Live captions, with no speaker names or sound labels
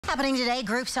Happening today,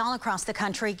 groups all across the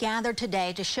country gathered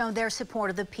today to show their support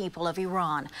of the people of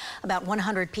Iran. About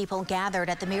 100 people gathered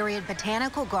at the Myriad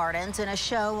Botanical Gardens in a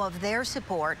show of their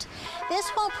support. This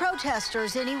while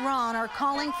protesters in Iran are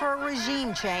calling for a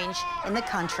regime change in the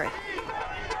country.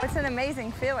 It's an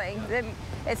amazing feeling.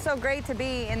 It's so great to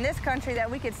be in this country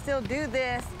that we could still do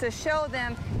this to show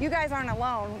them you guys aren't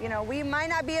alone. You know, we might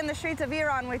not be in the streets of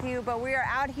Iran with you, but we are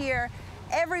out here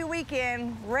every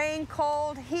weekend, rain,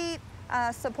 cold, heat,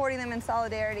 supporting them in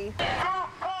solidarity.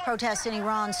 Protests in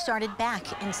Iran started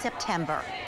back in September.